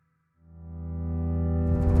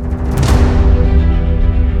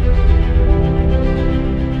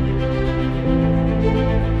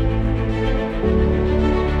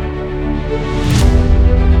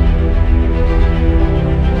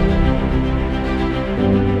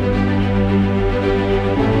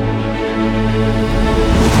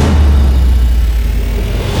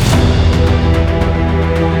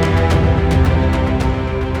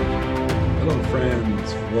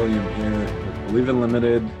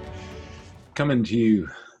Coming to you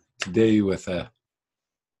today with a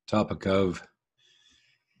topic of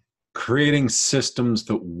creating systems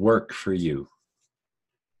that work for you.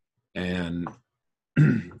 And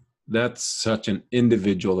that's such an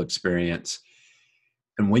individual experience.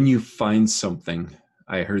 And when you find something,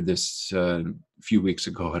 I heard this a few weeks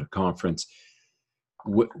ago at a conference,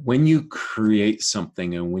 when you create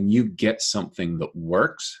something and when you get something that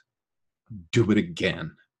works, do it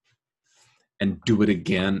again and do it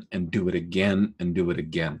again and do it again and do it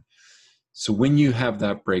again. So when you have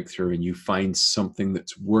that breakthrough and you find something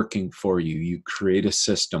that's working for you, you create a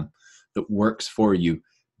system that works for you,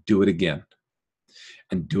 do it again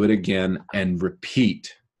and do it again and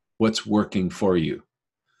repeat what's working for you.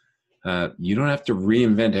 You don't have to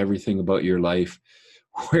reinvent everything about your life.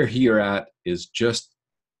 Where you're at is just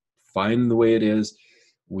fine the way it is.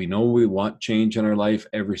 We know we want change in our life.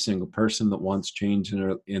 Every single person that wants change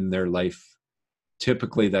in their life,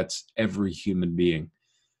 typically that's every human being.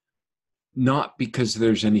 Not because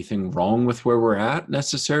there's anything wrong with where we're at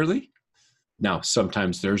necessarily. Now,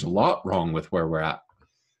 sometimes there's a lot wrong with where we're at.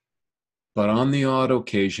 But on the odd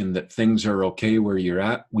occasion that things are okay where you're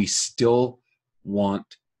at, we still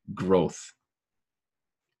want growth.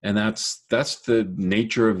 And that's the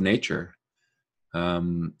nature of nature.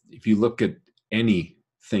 If you look at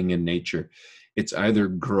anything in nature, it's either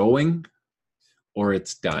growing or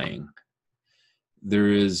it's dying. There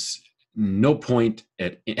is no point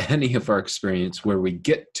at any of our experience where we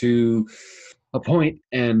get to a point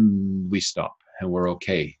and we stop and we're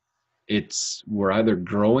okay. We're either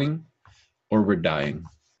growing or we're dying.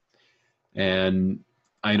 And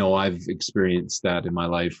I know I've experienced that in my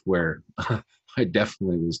life where I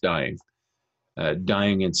definitely was dying.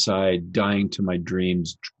 Dying inside, dying to my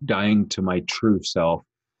dreams, dying to my true self.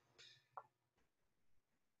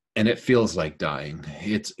 And it feels like dying.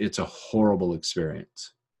 It's a horrible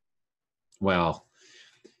experience. Well,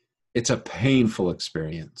 it's a painful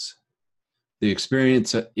experience. The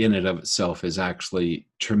experience in and of itself is actually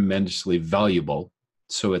tremendously valuable.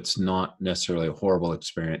 So it's not necessarily a horrible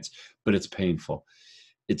experience, but it's painful.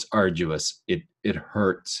 It's arduous. It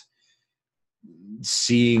hurts.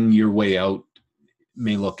 Seeing your way out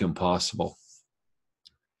may look impossible.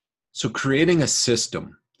 So creating a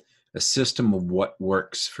system of what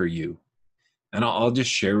works for you. And I'll just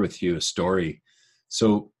share with you a story.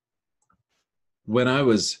 So when I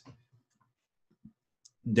was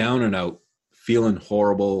down and out, feeling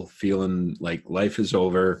horrible, feeling like life is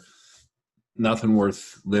over, nothing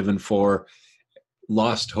worth living for,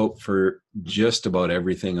 lost hope for just about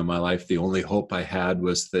everything in my life. The only hope I had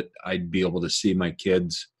was that I'd be able to see my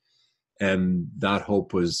kids. And that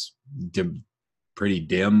hope was pretty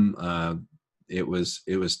dim. It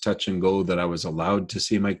was touch and go that I was allowed to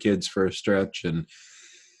see my kids for a stretch, and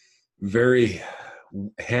very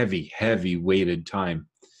heavy weighted time.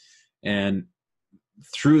 And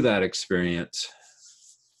through that experience,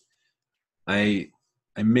 I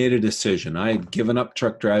made a decision. I had given up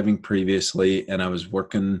truck driving previously, and I was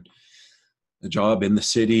working a job in the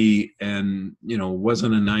city, and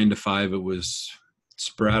wasn't a 9 to 5. It was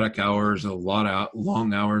sporadic hours, a lot of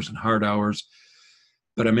long hours and hard hours.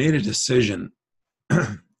 But I made a decision,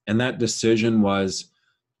 and that decision was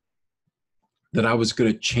that I was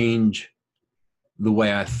going to change the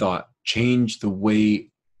way I thought, change the way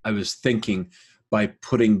I was thinking by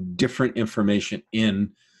putting different information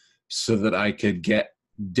in so that I could get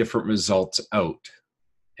different results out.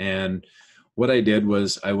 And what I did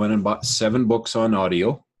was I went and bought 7 books on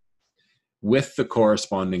audio with the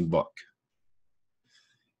corresponding book.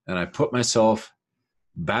 And I put myself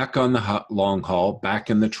back on the long haul, back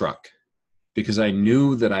in the truck, because I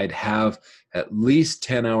knew that I'd have at least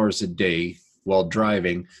 10 hours a day while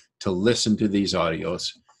driving to listen to these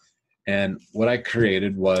audios. And what I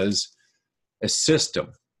created was a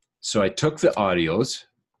system. So I took the audios,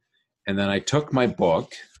 and then I took my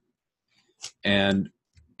book, and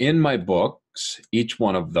in my books, each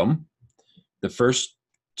one of them, the first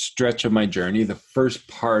stretch of my journey, the first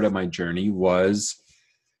part of my journey was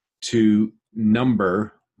to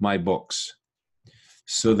number my books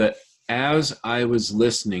so that as I was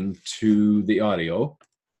listening to the audio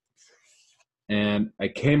and I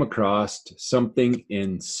came across something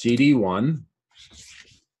in CD1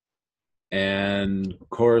 and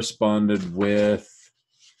corresponded with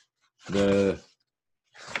the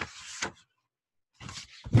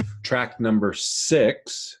track number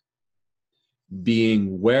 6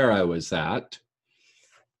 being where I was at,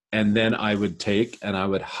 and then I would take and I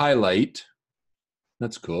would highlight.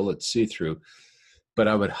 That's cool, it's see-through. But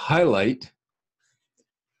I would highlight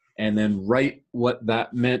and then write what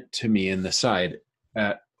that meant to me in the side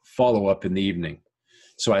at follow-up in the evening.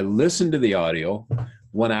 So I listened to the audio.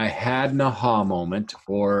 When I had an aha moment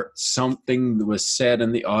or something that was said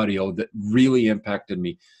in the audio that really impacted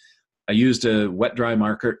me, I used a wet dry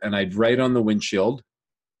marker and I'd write on the windshield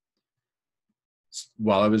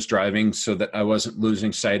while I was driving so that I wasn't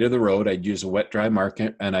losing sight of the road. I'd use a wet dry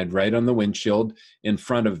marker and I'd write on the windshield in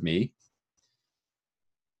front of me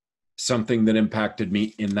something that impacted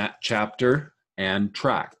me in that chapter and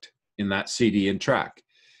tracked in that CD and track.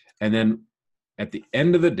 And then at the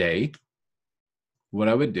end of the day, what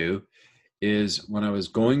I would do is when I was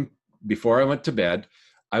going, before I went to bed,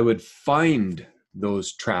 I would find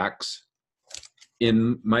those tracks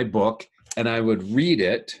in my book and I would read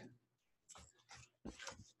it.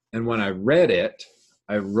 And when I read it,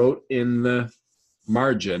 I wrote in the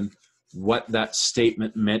margin what that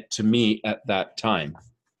statement meant to me at that time.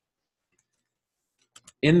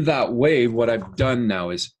 In that way, what I've done now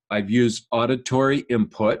is I've used auditory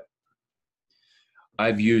input.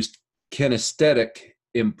 I've used kinesthetic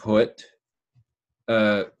input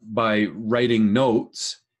by writing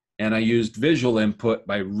notes, and I used visual input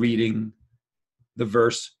by reading the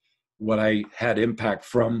verse, what I had impact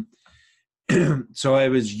from. So I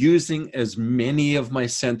was using as many of my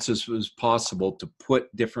senses as possible to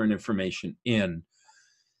put different information in.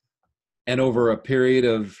 And over a period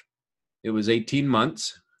of, it was 18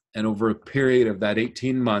 months, and over a period of that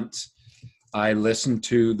 18 months, I listened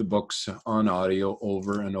to the books on audio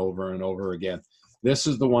over and over and over again. This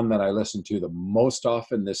is the one that I listen to the most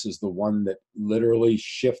often. This is the one that literally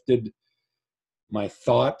shifted my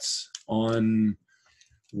thoughts on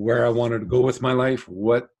where I wanted to go with my life,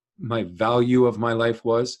 what my value of my life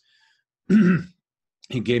was.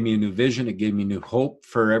 It gave me a new vision. It gave me new hope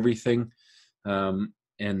for everything.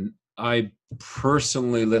 And I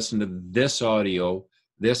personally listened to this audio,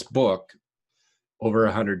 this book, over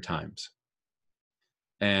 100 times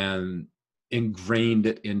and ingrained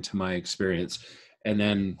it into my experience. And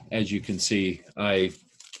then, as you can see, I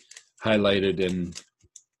highlighted, and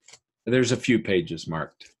there's a few pages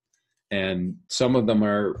marked. And some of them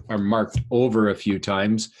are marked over a few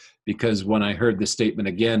times because when I heard the statement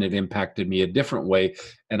again, it impacted me a different way,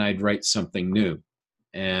 and I'd write something new.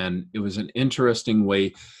 And it was an interesting way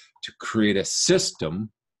to create a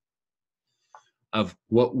system of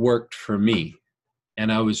what worked for me.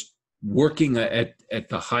 And I was working at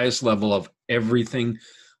the highest level of everything: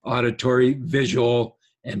 auditory, visual,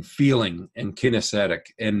 and feeling, and kinesthetic,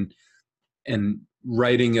 and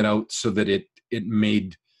writing it out so that it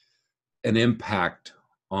made an impact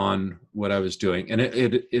on what I was doing. And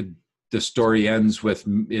the story ends with,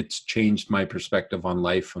 it's changed my perspective on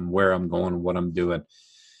life and where I'm going and what I'm doing.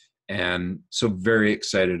 And so very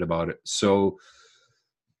excited about it. So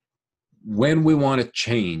when we want to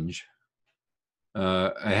change,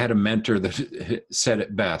 I had a mentor that said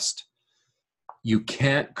it best: you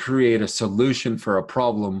can't create a solution for a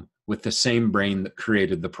problem with the same brain that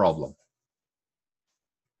created the problem.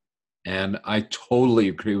 And I totally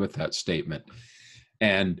agree with that statement.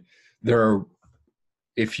 And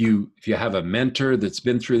if you have a mentor that's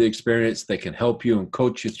been through the experience, they can help you and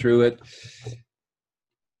coach you through it.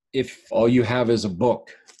 If all you have is a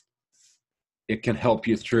book, it can help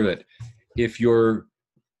you through it. If you're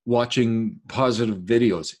watching positive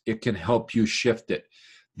videos, it can help you shift it.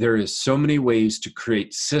 There is so many ways to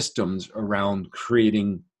create systems around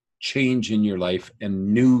creating change in your life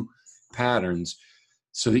and new patterns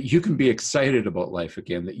so that you can be excited about life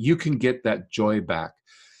again, that you can get that joy back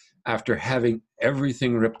after having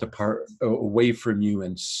everything ripped apart away from you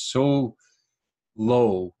and so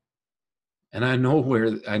low. And I know where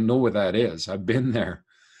that is. I've been there.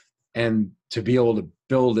 And to be able to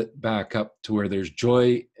build it back up to where there's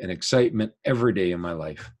joy and excitement every day in my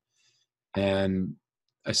life. And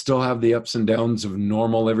I still have the ups and downs of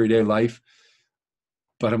normal everyday life,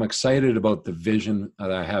 but I'm excited about the vision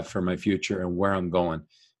that I have for my future and where I'm going.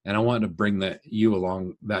 And I want to bring you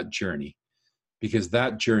along that journey, because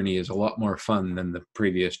that journey is a lot more fun than the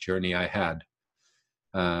previous journey I had.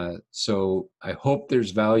 So I hope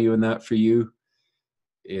there's value in that for you.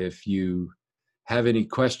 If you have any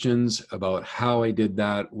questions about how I did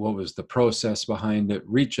that, what was the process behind it,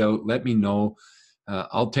 reach out, let me know.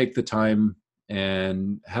 I'll take the time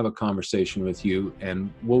and have a conversation with you,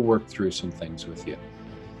 and we'll work through some things with you.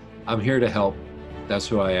 I'm here to help. That's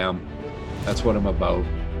who I am. That's what I'm about.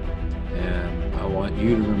 And I want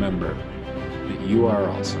you to remember that you are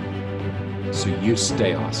awesome. So you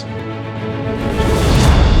stay awesome.